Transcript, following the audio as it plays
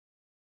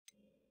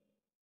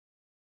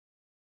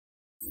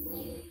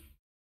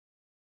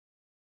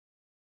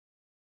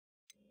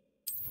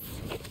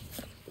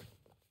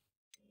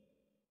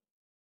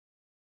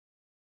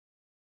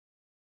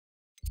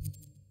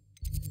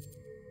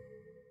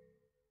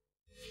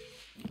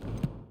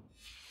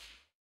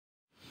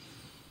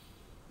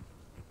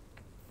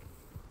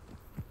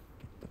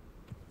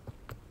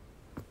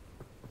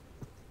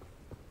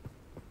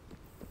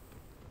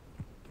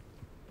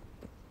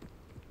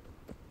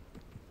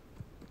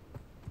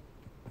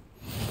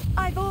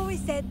I've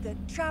always said that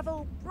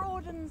travel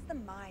broadens the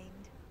mind.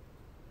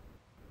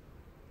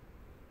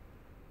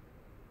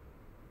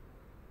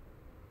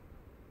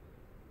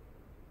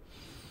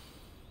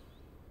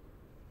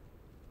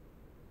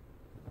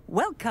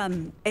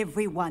 Welcome,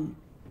 everyone.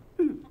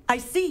 I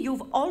see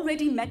you've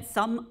already met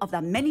some of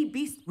the many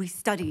beasts we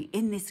study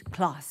in this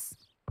class.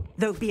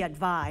 Though be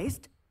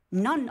advised,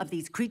 none of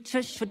these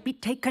creatures should be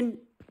taken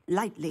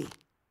lightly.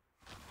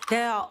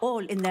 They are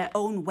all in their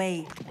own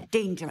way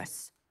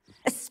dangerous,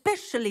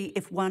 especially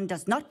if one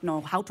does not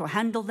know how to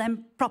handle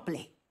them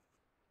properly.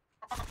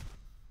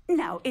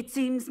 Now, it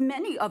seems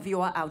many of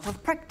you are out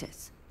of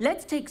practice.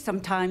 Let's take some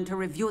time to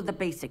review the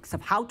basics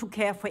of how to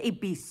care for a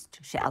beast,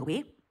 shall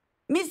we?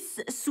 Miss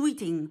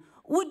Sweeting,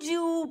 would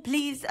you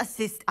please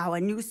assist our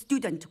new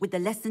student with the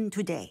lesson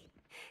today?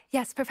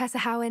 Yes, Professor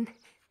Howen.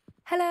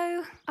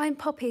 Hello, I'm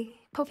Poppy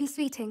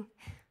Sweeting.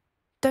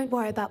 Don't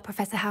worry about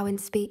Professor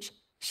Howen's speech.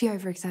 She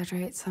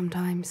over-exaggerates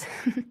sometimes.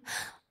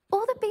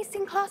 All the beasts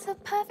in class are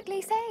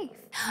perfectly safe.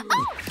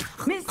 Oh!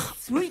 Miss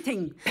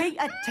Sweeting, pay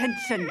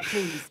attention,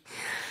 please.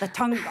 The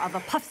tongue of a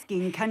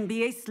puffskein can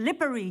be a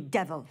slippery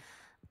devil.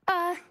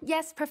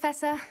 Yes,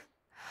 Professor.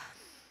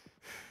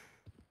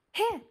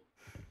 Here,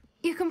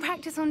 you can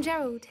practice on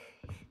Gerald.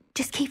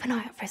 Just keep an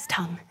eye out for his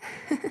tongue.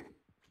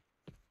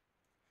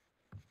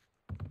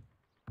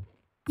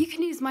 You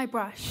can use my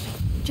brush.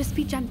 Just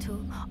be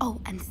gentle.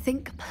 Oh, and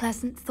think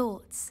pleasant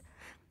thoughts.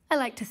 I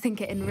like to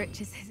think it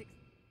enriches his...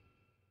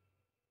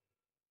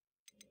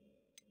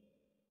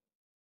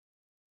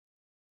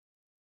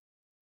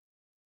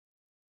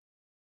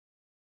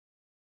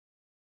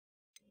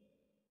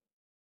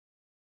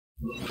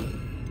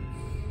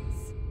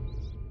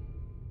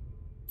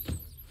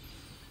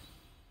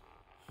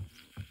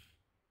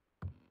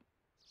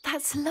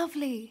 That's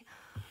lovely.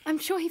 I'm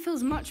sure he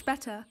feels much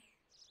better.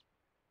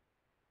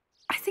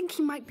 I think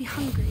he might be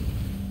hungry.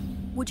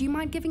 Would you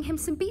mind giving him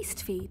some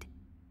beast feed?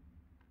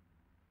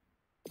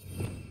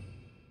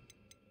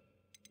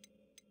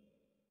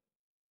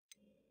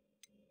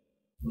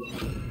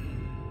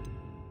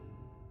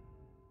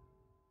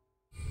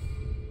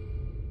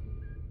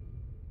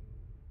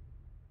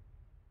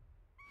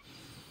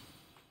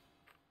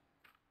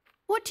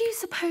 What do you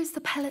suppose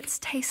the pellets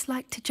taste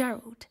like to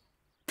Gerald?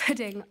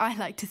 Pudding, I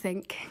like to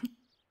think.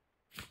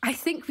 I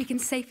think we can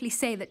safely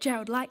say that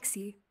Gerald likes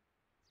you.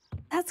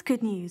 That's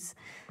good news.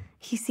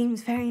 He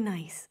seems very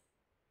nice.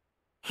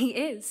 He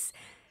is.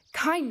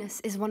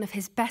 Kindness is one of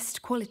his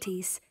best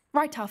qualities,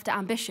 right after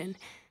ambition.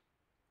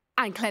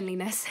 And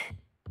cleanliness.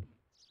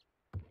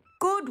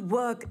 Good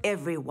work,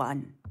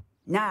 everyone.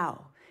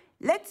 Now,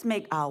 let's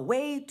make our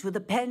way to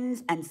the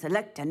pens and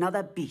select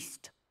another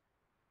beast.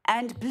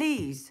 And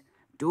please,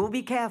 do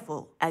be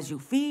careful as you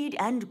feed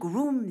and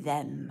groom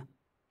them.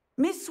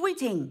 Miss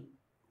Sweeting,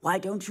 why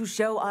don't you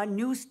show our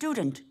new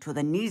student to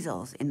the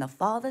Kneazles in the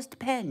farthest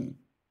pen?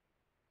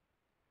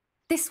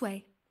 This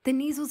way. The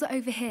Kneazles are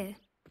over here.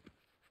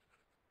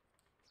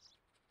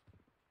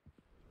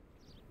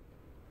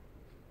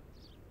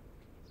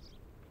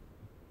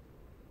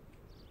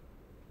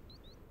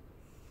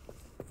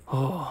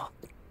 Oh,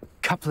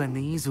 couple of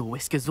Kneazle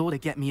whiskers ought to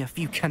get me a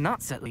few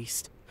canuts at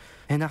least.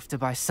 Enough to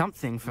buy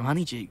something from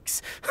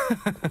Honeydukes.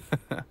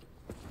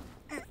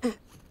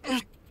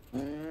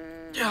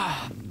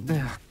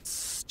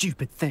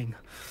 Stupid thing.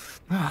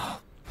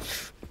 What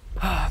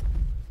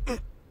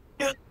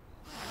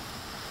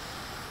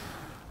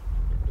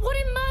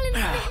in Merlin's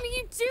name are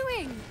you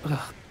doing?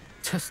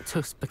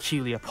 Tuss,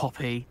 peculiar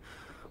Poppy.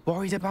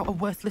 Worried about a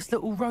worthless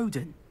little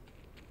rodent.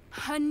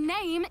 Her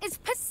name is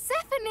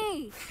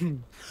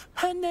Persephone!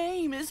 Her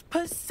name is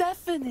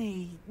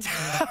Persephone!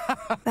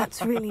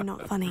 That's really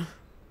not funny.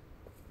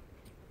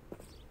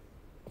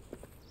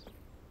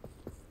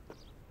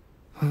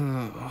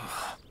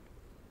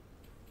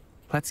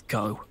 Let's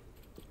go.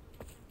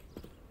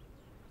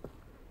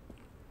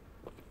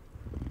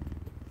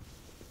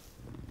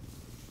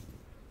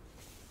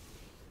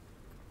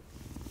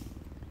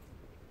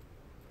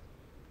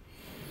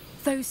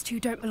 Those two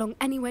don't belong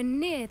anywhere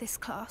near this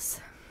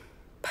class.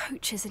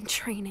 Poachers in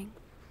training.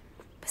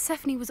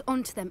 Persephone was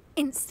onto them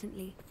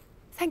instantly.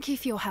 Thank you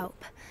for your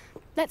help.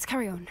 Let's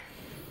carry on.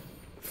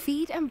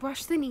 Feed and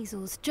brush the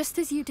Kneazles just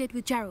as you did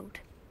with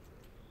Gerald.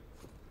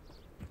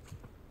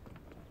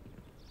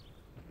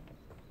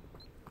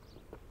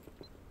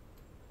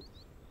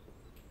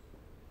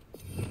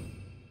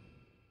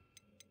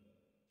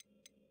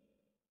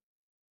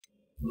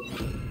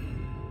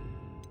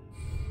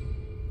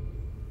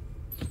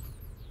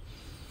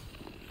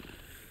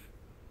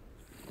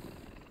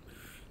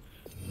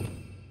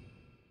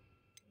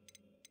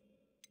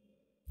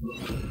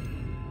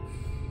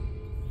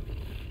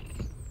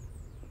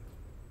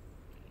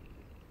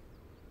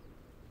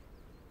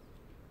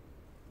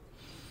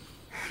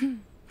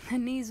 The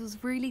Neasels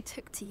really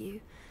took to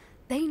you.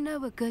 They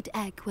know a good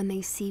egg when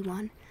they see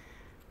one.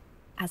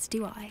 As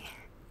do I.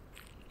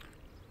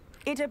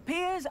 It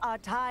appears our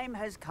time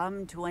has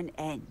come to an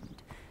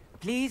end.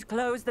 Please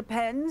close the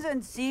pens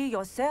and see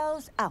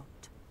yourselves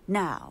out.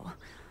 Now,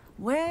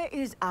 where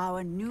is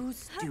our new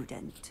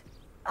student?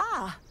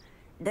 Ah,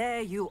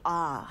 there you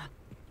are.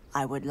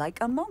 I would like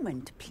a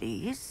moment,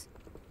 please.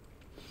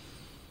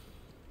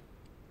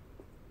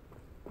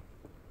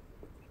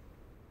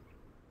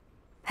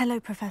 Hello,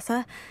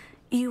 Professor.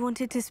 You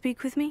wanted to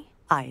speak with me?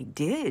 I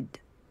did.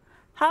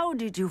 How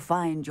did you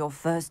find your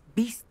first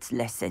Beasts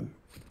lesson?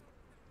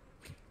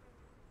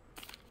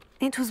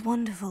 It was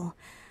wonderful.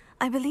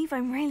 I believe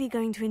I'm really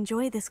going to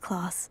enjoy this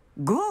class.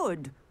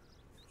 Good.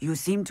 You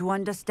seem to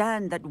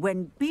understand that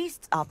when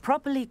beasts are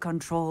properly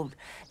controlled,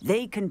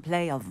 they can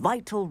play a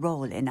vital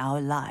role in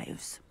our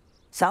lives.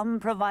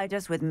 Some provide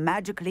us with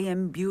magically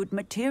imbued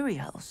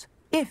materials,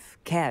 if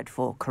cared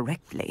for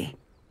correctly,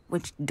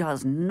 which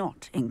does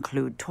not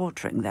include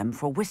torturing them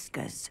for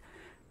whiskers.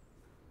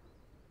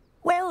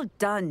 Well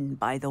done,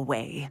 by the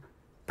way.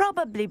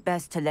 Probably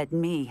best to let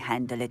me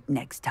handle it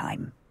next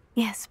time.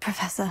 Yes,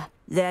 Professor.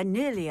 They're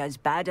nearly as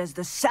bad as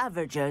the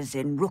Savagers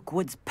in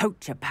Rookwood's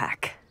poacher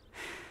pack.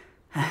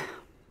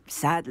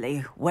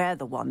 Sadly, we're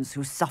the ones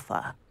who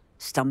suffer,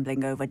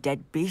 stumbling over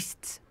dead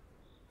beasts.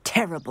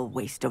 Terrible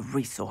waste of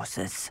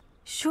resources.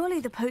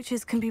 Surely the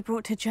poachers can be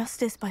brought to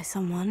justice by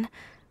someone.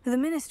 The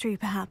Ministry,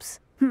 perhaps.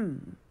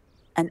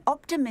 An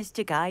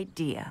optimistic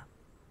idea.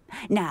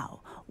 Now,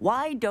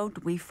 why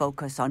don't we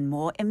focus on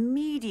more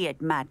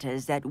immediate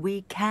matters that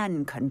we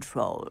can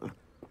control?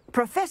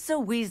 Professor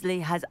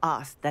Weasley has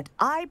asked that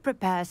I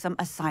prepare some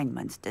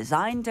assignments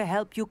designed to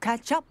help you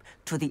catch up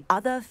to the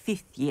other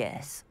fifth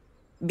years.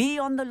 Be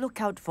on the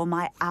lookout for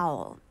my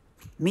owl.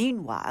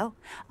 Meanwhile,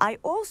 I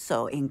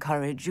also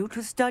encourage you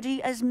to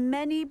study as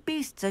many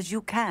beasts as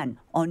you can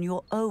on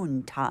your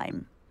own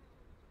time.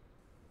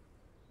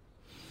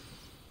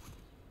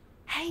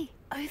 Hey,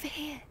 over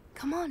here.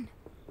 Come on.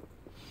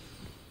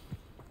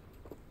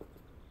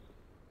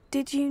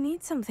 Did you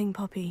need something,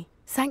 Poppy?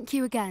 Thank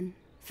you again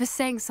for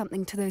saying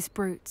something to those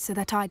brutes so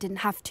that I didn't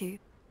have to.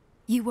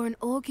 You were an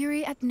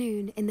augury at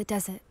noon in the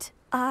desert.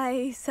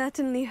 I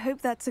certainly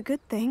hope that's a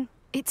good thing.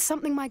 It's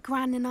something my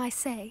gran and I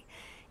say.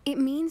 It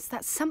means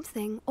that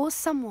something or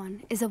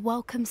someone is a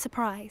welcome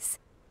surprise.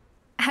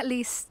 At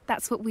least,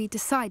 that's what we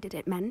decided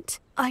it meant.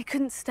 I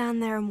couldn't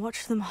stand there and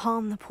watch them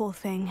harm the poor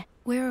thing.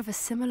 We're of a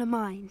similar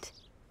mind.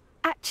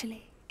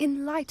 Actually,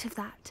 in light of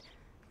that,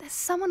 there's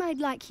someone I'd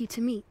like you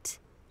to meet.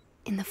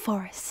 In the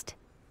forest.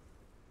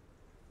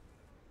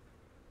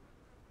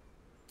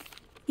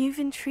 You've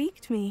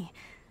intrigued me.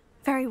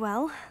 Very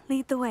well,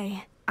 lead the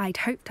way. I'd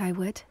hoped I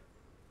would.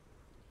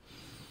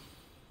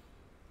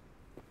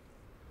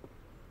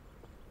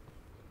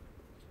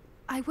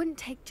 I wouldn't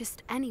take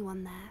just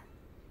anyone there.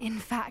 In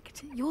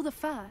fact, you're the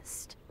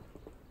first.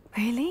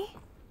 Really?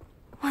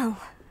 Well,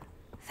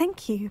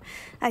 thank you,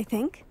 I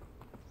think.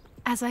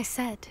 As I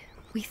said,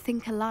 we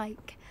think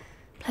alike.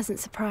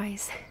 Pleasant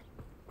surprise.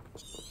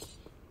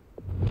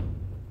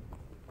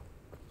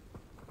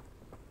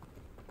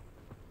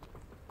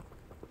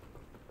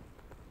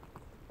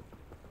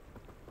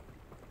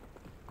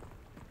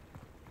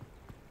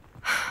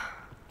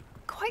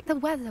 Quite the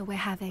weather we're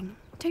having,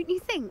 don't you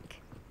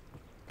think?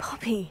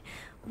 Poppy,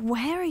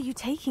 where are you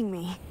taking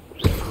me?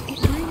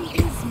 It really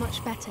is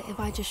much better if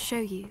I just show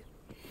you.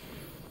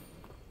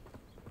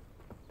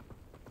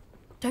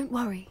 Don't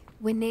worry,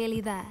 we're nearly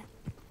there.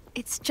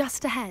 It's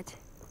just ahead.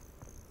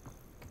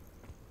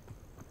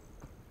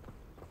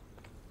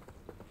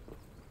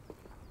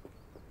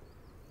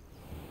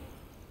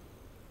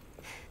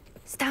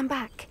 Stand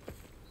back.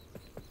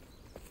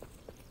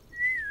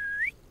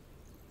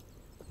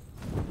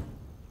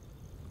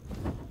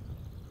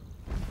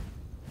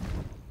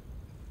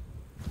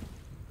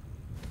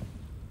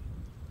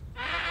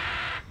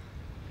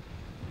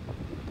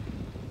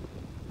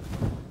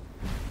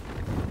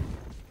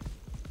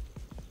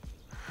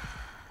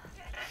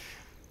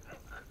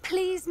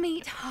 Please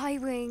meet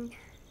Highwing.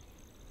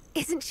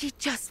 Isn't she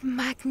just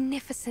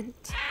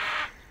magnificent?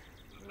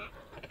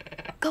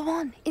 Go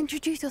on,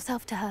 introduce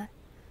yourself to her.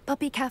 But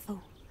be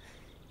careful.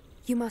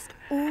 You must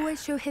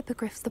always show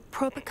hippogriffs the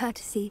proper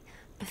courtesy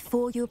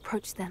before you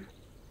approach them.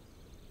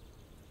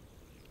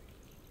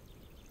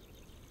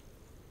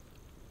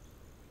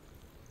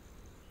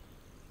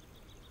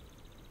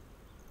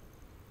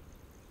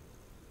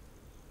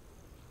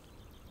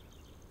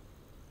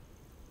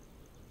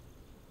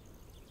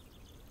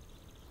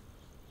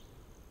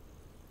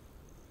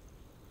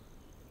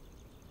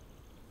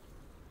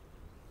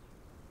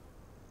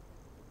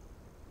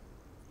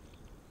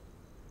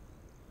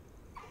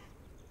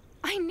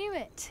 I knew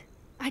it!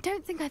 I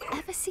don't think I've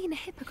ever seen a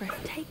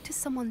hippogriff take to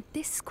someone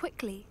this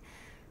quickly.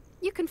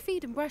 You can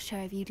feed and brush her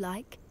if you'd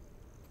like.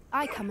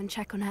 I come and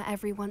check on her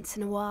every once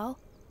in a while.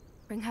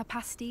 Bring her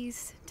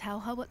pasties,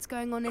 tell her what's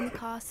going on in the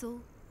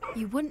castle.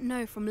 You wouldn't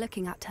know from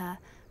looking at her,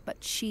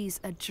 but she's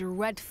a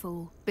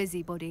dreadful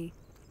busybody.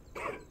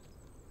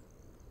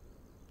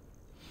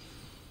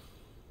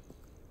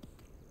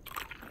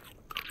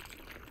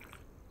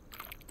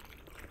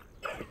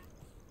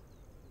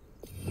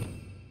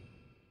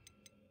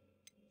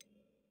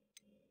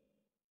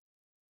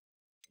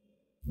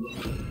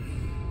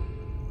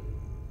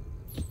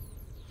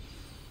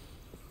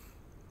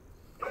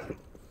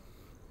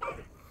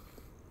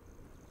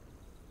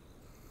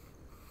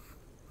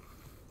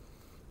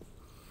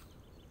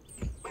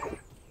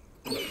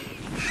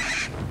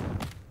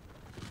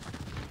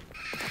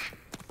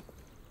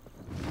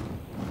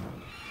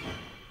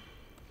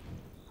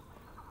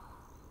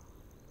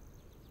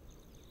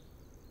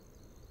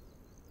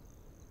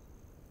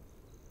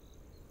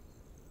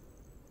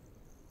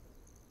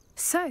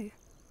 So,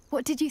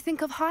 what did you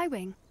think of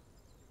Highwing?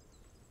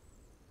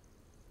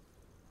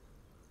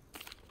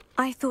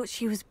 I thought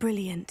she was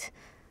brilliant.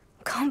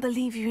 Can't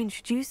believe you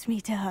introduced me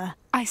to her.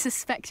 I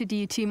suspected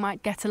you two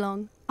might get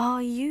along.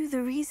 Are you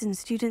the reason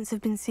students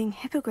have been seeing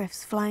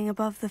hippogriffs flying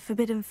above the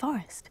Forbidden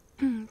Forest?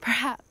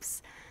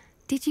 Perhaps.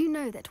 Did you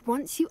know that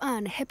once you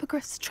earn a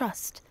hippogriff's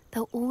trust,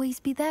 they'll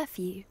always be there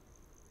for you?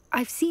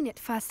 I've seen it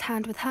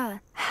firsthand with her.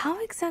 How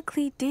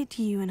exactly did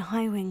you and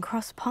Highwing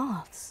cross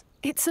paths?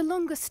 It's a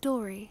longer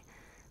story,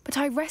 but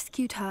I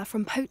rescued her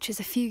from poachers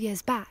a few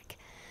years back.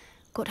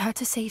 Got her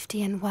to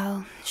safety and,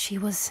 well, she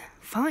was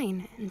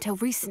fine until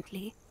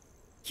recently.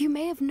 You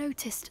may have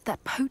noticed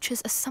that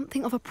poachers are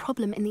something of a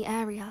problem in the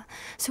area,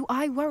 so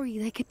I worry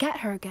they could get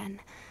her again.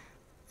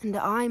 And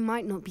I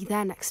might not be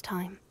there next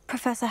time.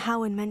 Professor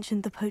Howin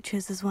mentioned the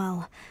poachers as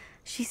well.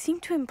 She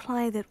seemed to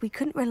imply that we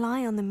couldn't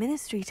rely on the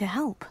Ministry to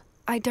help.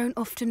 I don't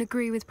often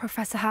agree with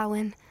Professor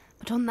Howin,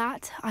 but on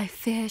that, I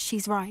fear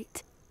she's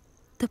right.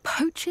 The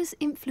poachers'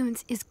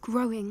 influence is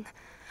growing.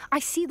 I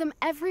see them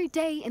every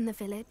day in the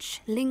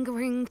village,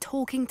 lingering,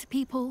 talking to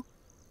people.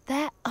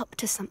 They're up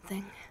to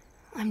something.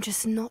 I'm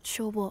just not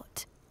sure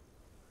what.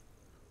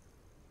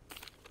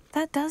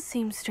 That does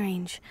seem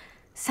strange.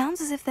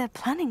 Sounds as if they're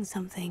planning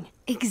something.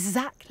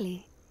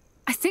 Exactly.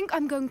 I think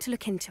I'm going to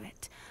look into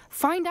it.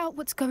 Find out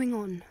what's going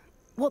on,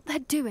 what they're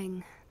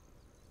doing.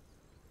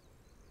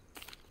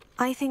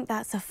 I think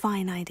that's a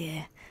fine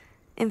idea.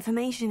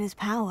 Information is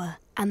power.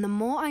 And the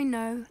more I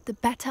know, the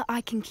better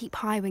I can keep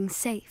Highwing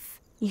safe.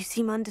 You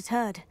seem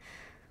undeterred.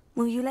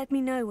 Will you let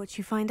me know what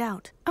you find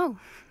out? Oh,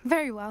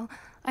 very well.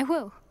 I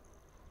will.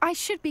 I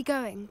should be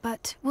going,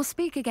 but we'll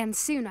speak again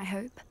soon, I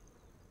hope.